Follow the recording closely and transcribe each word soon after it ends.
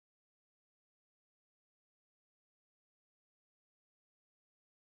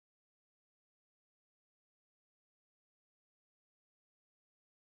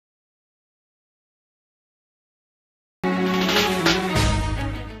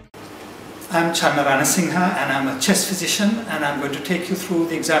I'm Chandarana Singha and I'm a chest physician, and I'm going to take you through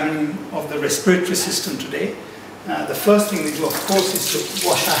the examining of the respiratory system today. The first thing we do, of course, is to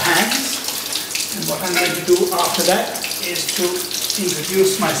wash our hands, and what I'm going to do after that is to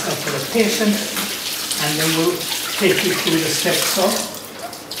introduce myself to the patient, and then we'll take you through the steps of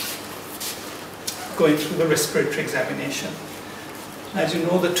going through the respiratory examination. As you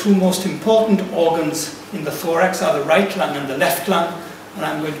know, the two most important organs in the thorax are the right lung and the left lung, and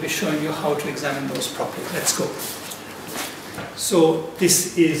I'm going to be showing you how to examine those properly. Let's go. So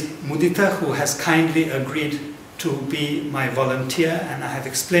this is Mudita, who has kindly agreed to be my volunteer, and I have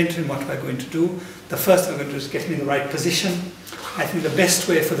explained to him what we're going to do. The first thing we're going to do is get him in the right position. I think the best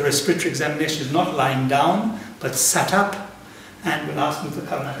way for the respiratory examination is not lying down, but sat up, and we'll ask Mudita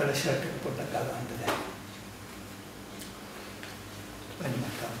Karnakala shirt to put that gala under there.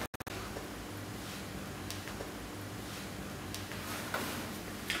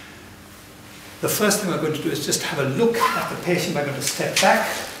 The first thing we're going to do is just have a look at the patient. We're going to step back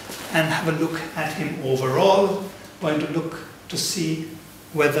and have a look at him overall. We're going to look to see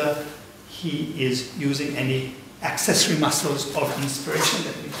whether he is using any accessory muscles of inspiration.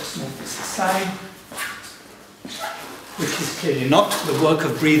 Let me just move this aside, which is clearly not. The work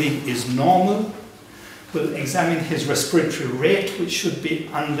of breathing is normal. We'll examine his respiratory rate, which should be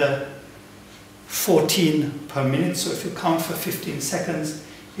under 14 per minute. So if you count for 15 seconds,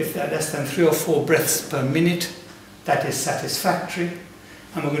 if there are less than 3 or 4 breaths per minute, that is satisfactory.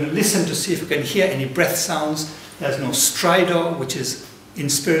 And we're going to listen to see if we can hear any breath sounds. There's no stridor, which is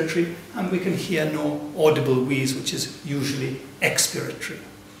inspiratory, and we can hear no audible wheeze, which is usually expiratory.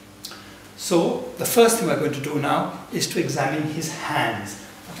 So the first thing we're going to do now is to examine his hands.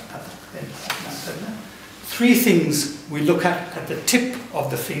 3 things we look at the tip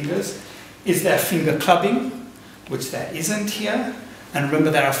of the fingers. Is there finger clubbing, which there isn't here? And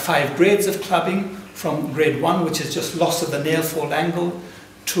remember, there are 5 grades of clubbing, from grade 1, which is just loss of the nail fold angle,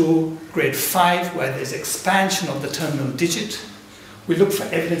 to grade 5, where there's expansion of the terminal digit. We look for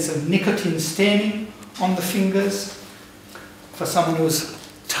evidence of nicotine staining on the fingers, for someone who's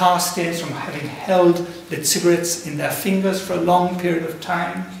tar stains from having held lit cigarettes in their fingers for a long period of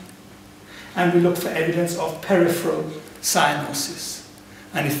time. And we look for evidence of peripheral cyanosis.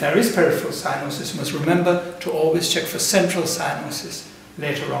 And if there is peripheral cyanosis, you must remember to always check for central cyanosis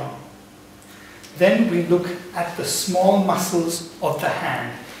later on. Then we look at the small muscles of the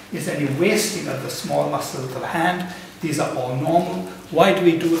hand. Is there any wasting of the small muscles of the hand? These are all normal. Why do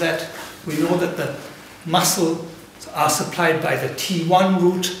we do that? We know that the muscles are supplied by the T1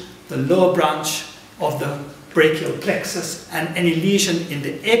 root, the lower branch of the brachial plexus, and any lesion in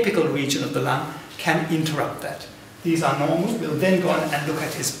the apical region of the lung can interrupt that. These are normal. We'll then go on and look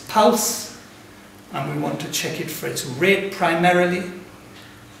at his pulse, and we want to check it for its rate primarily.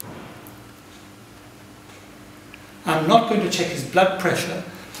 I'm not going to check his blood pressure,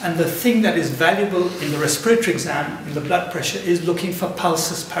 and the thing that is valuable in the respiratory exam in the blood pressure is looking for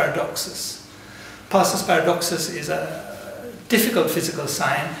PULSUS PARADOXUS. PULSUS PARADOXUS is a difficult physical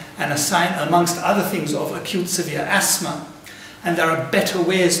sign, and a sign amongst other things of acute severe asthma, and there are better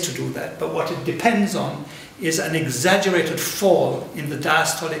ways to do that, but what it depends on is an exaggerated fall in the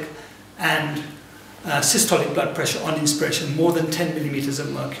diastolic and systolic blood pressure on inspiration, more than 10 millimeters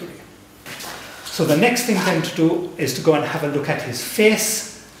of mercury. So the next thing then to do is to go and have a look at his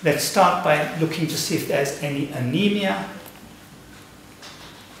face. Let's start by looking to see if there's any anemia.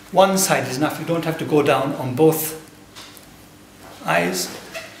 One side is enough, you don't have to go down on both eyes.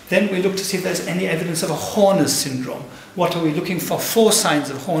 Then we look to see if there's any evidence of a Horner's syndrome. What are we looking for? 4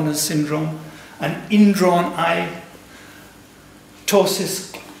 signs of Horner's syndrome: an indrawn eye,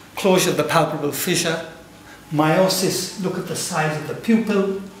 ptosis, closure of the palpebral fissure, miosis, look at the size of the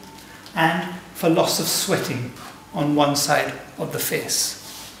pupil, and for loss of sweating on one side of the face.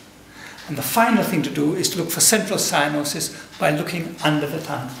 And the final thing to do is to look for central cyanosis by looking under the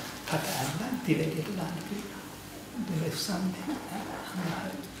tongue.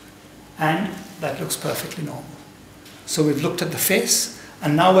 And that looks perfectly normal. So we've looked at the face,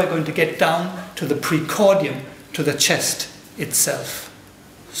 and now we're going to get down to the precordium, to the chest itself.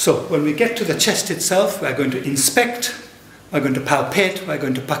 So when we get to the chest itself, we're going to inspect, we're going to palpate, we're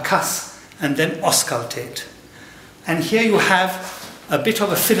going to percuss, and then auscultate. And here you have a bit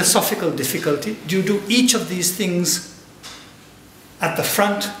of a philosophical difficulty. Do you do each of these things at the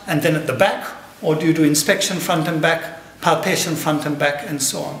front and then at the back? Or do you do inspection front and back, palpation front and back, and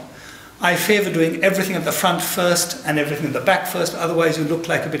so on? I favor doing everything at the front first and everything at the back first, otherwise you look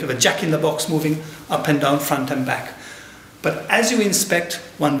like a bit of a jack-in-the-box moving up and down front and back. But as you inspect,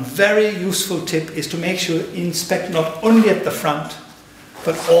 one very useful tip is to make sure you inspect not only at the front,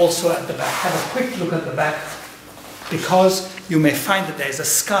 but also at the back. Have a quick look at the back, because you may find that there's a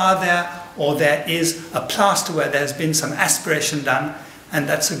scar there, or there is a plaster where there's been some aspiration done, and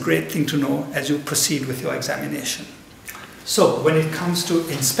that's a great thing to know as you proceed with your examination. So when it comes to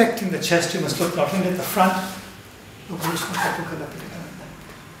inspecting the chest, you must look not only at the front,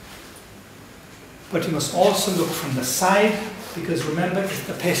 but you must also look from the side, because remember, if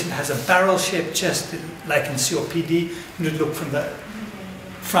the patient has a barrel-shaped chest, like in COPD, you need to look from the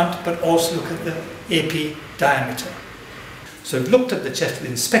front, but also look at the AP diameter. So we've looked at the chest,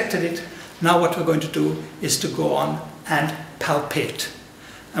 we've inspected it. Now what we're going to do is to go on and palpate.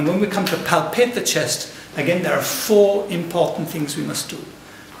 And when we come to palpate the chest, again, there are 4 important things we must do.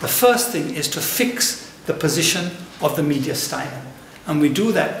 The first thing is to fix the position of the mediastinum. And we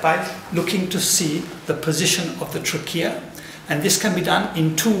do that by looking to see the position of the trachea. And this can be done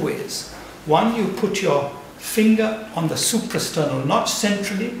in 2 ways. One, you put your finger on the suprasternal notch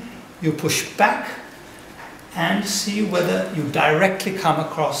centrally, you push back and see whether you directly come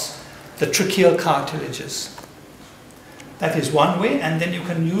across the tracheal cartilages. That is one way, and then you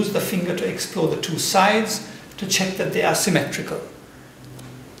can use the finger to explore the 2 sides to check that they are symmetrical.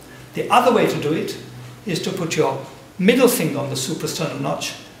 The other way to do it is to put your middle finger on the suprasternal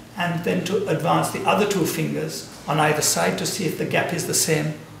notch and then to advance the other 2 fingers on either side to see if the gap is the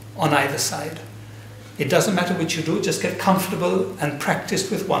same on either side. It doesn't matter which you do, just get comfortable and practice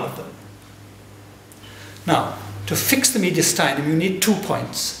with one of them. Now, to fix the mediastinum, you need 2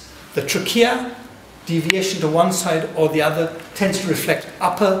 points. The trachea, deviation to one side or the other, tends to reflect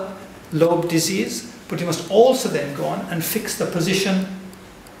upper lobe disease, but you must also then go on and fix the position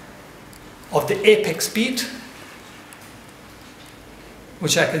of the apex beat,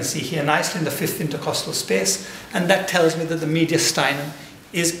 which I can see here nicely in the 5th intercostal space, and that tells me that the mediastinum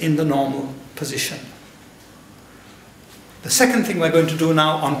is in the normal position. The second thing we're going to do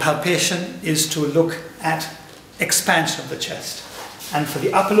now on palpation is to look at expansion of the chest. And for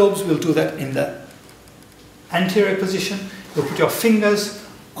the upper lobes, we'll do that in the anterior position. You'll put your fingers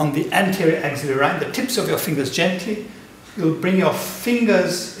on the anterior axillary line, the tips of your fingers gently. You'll bring your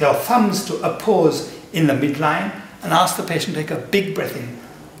fingers, your thumbs to a pause in the midline and ask the patient to take a big breath in.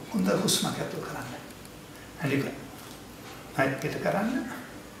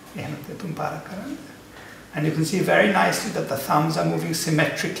 And you can see very nicely that the thumbs are moving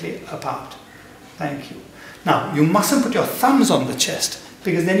symmetrically apart. Thank you. Now, you mustn't put your thumbs on the chest,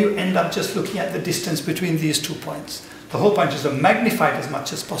 because then you end up just looking at the distance between these 2 points. The whole point is to magnify it as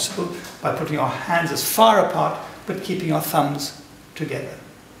much as possible by putting your hands as far apart, but keeping your thumbs together.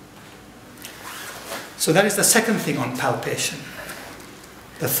 So that is the second thing on palpation.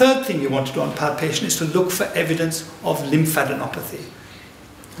 The third thing you want to do on palpation is to look for evidence of lymphadenopathy.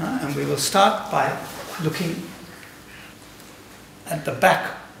 And we will start by looking at the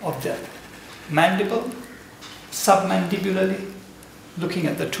back of the mandible, submandibularly, looking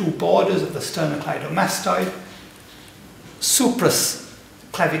at the 2 borders of the sternocleidomastoid,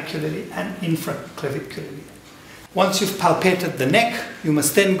 supraclavicularly and infraclavicularly. Once you've palpated the neck, you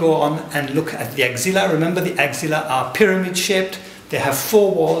must then go on and look at the axilla. Remember, the axilla are pyramid shaped. They have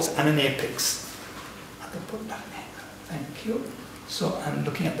 4 walls and an apex. Thank you. So I'm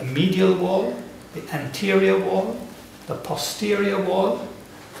looking at the medial wall, the anterior wall, the posterior wall,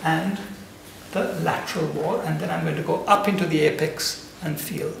 and the lateral wall. And then I'm going to go up into the apex and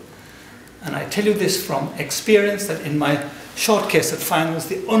feel. And I tell you this from experience that in my short case at finals,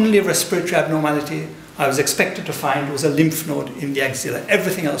 the only respiratory abnormality I was expected to find was a lymph node in the axilla.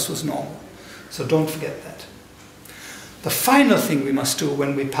 Everything else was normal. So don't forget that. The final thing we must do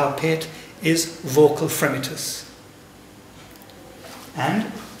when we palpate is vocal fremitus.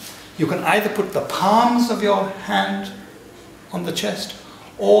 And you can either put the palms of your hand on the chest,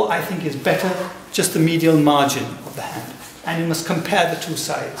 or I think is better just the medial margin of the hand. And you must compare the 2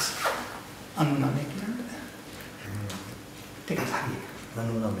 sides.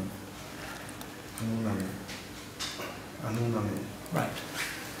 Right.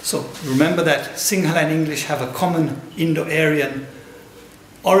 So remember that Sinhala and English have a common Indo-Aryan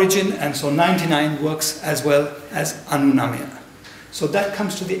origin, and so 99 works as well as Anunamya. So that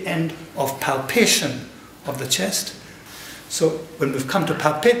comes to the end of palpation of the chest. So when we've come to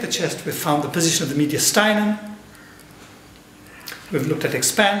palpate the chest, we've found the position of the mediastinum, we've looked at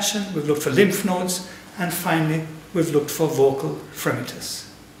expansion, we've looked for lymph nodes, and finally we've looked for vocal fremitus.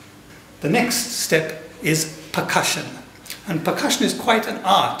 The next step is percussion. And percussion is quite an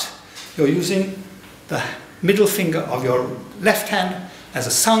art. You're using the middle finger of your left hand as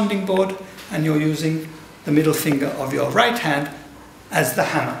a sounding board, and you're using the middle finger of your right hand as the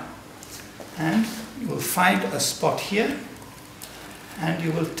hammer. And you will find a spot here and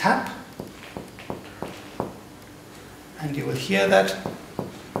you will tap, and you will hear that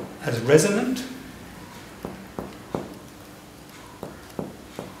as resonant.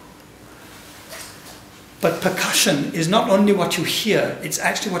 But percussion is not only what you hear, it's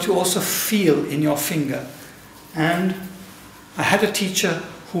actually what you also feel in your finger. And I had a teacher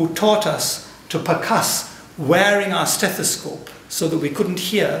who taught us to percuss wearing our stethoscope so that we couldn't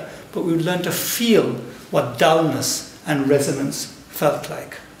hear, but we would learn to feel what dullness and resonance felt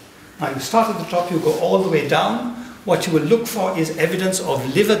like. Now you start at the top, you go all the way down. What you will look for is evidence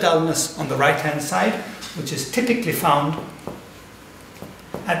of liver dullness on the right-hand side, which is typically found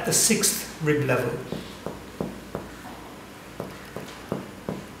at the 6th rib level.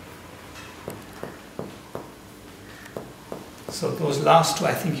 So those last two,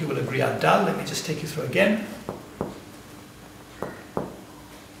 I think you will agree, are dull. Let me just take you through again.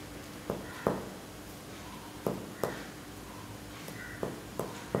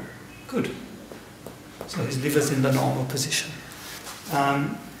 Good. So his liver's in the normal position.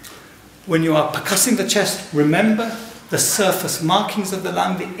 When you are percussing the chest, remember the surface markings of the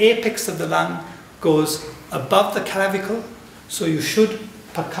lung. The apex of the lung goes above the clavicle, so you should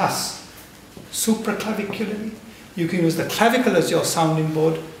percuss supraclavicularly. You can use the clavicle as your sounding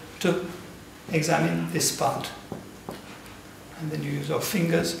board to examine this part. And then you use your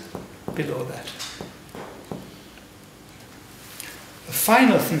fingers below that. The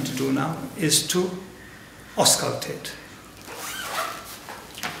final thing to do now is to auscultate.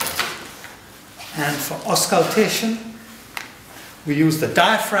 And for auscultation, we use the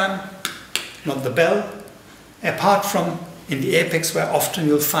diaphragm, not the bell, apart from in the apex where often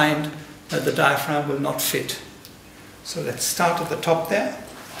you'll find that the diaphragm will not fit. So let's start at the top there.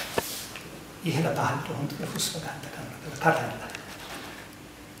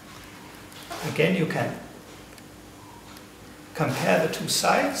 Again, you can compare the two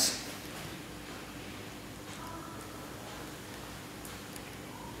sides.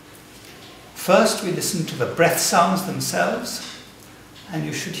 First, we listen to the breath sounds themselves, and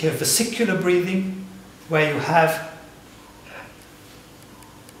you should hear vesicular breathing, where you have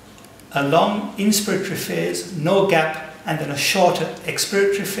a long inspiratory phase, no gap, and then a shorter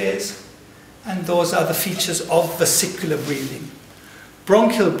expiratory phase. And those are the features of vesicular breathing.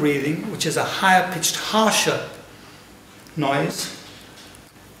 Bronchial breathing, which is a higher pitched, harsher noise,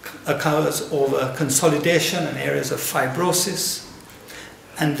 occurs over consolidation and areas of fibrosis.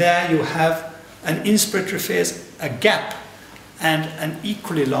 And there you have an inspiratory phase, a gap, and an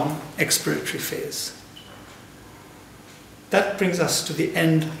equally long expiratory phase. That brings us to the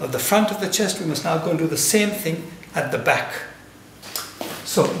end of the front of the chest. We must now go and do the same thing at the back.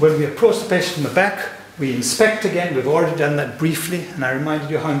 So when we approach the patient from the back, we inspect again. We've already done that briefly, and I reminded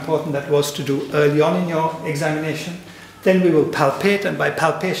you how important that was to do early on in your examination. Then we will palpate, and by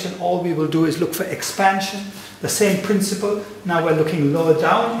palpation all we will do is look for expansion. The same principle. Now we're looking lower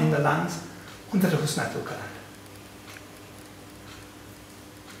down in the lungs.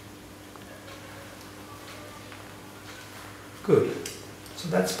 Good. So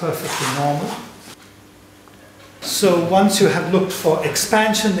that's perfectly normal. So once you have looked for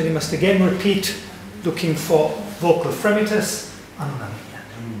expansion, then you must again repeat looking for vocal fremitus.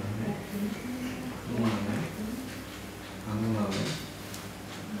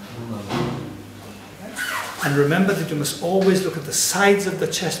 And remember that you must always look at the sides of the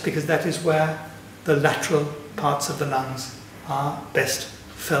chest, because that is where the lateral parts of the lungs are best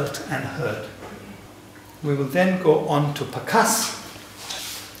felt and heard. We will then go on to percuss,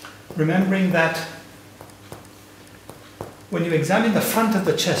 remembering that when you examine the front of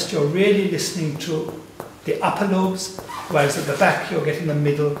the chest, you're really listening to the upper lobes, whereas at the back you're getting the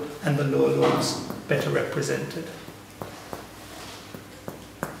middle and the lower lobes better represented.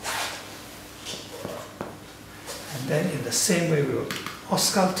 And then in the same way we will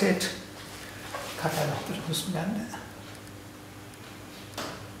auscultate.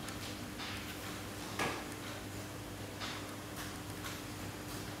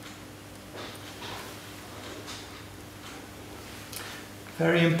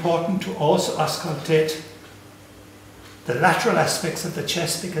 Very important to also auscultate the lateral aspects of the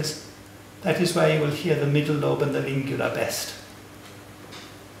chest, because that is where you will hear the middle lobe and the lingula best.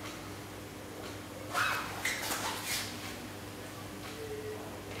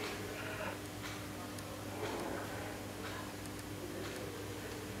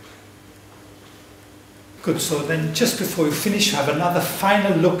 Good, so then just before you finish, you have another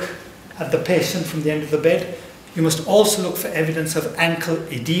final look at the patient from the end of the bed. You must also look for evidence of ankle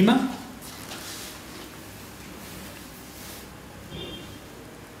edema.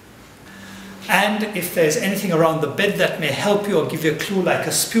 And if there's anything around the bed that may help you or give you a clue, like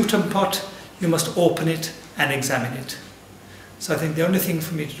a sputum pot, you must open it and examine it. So I think the only thing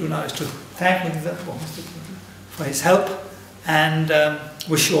for me to do now is to thank Mudita for his help and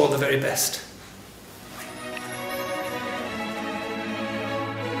wish you all the very best.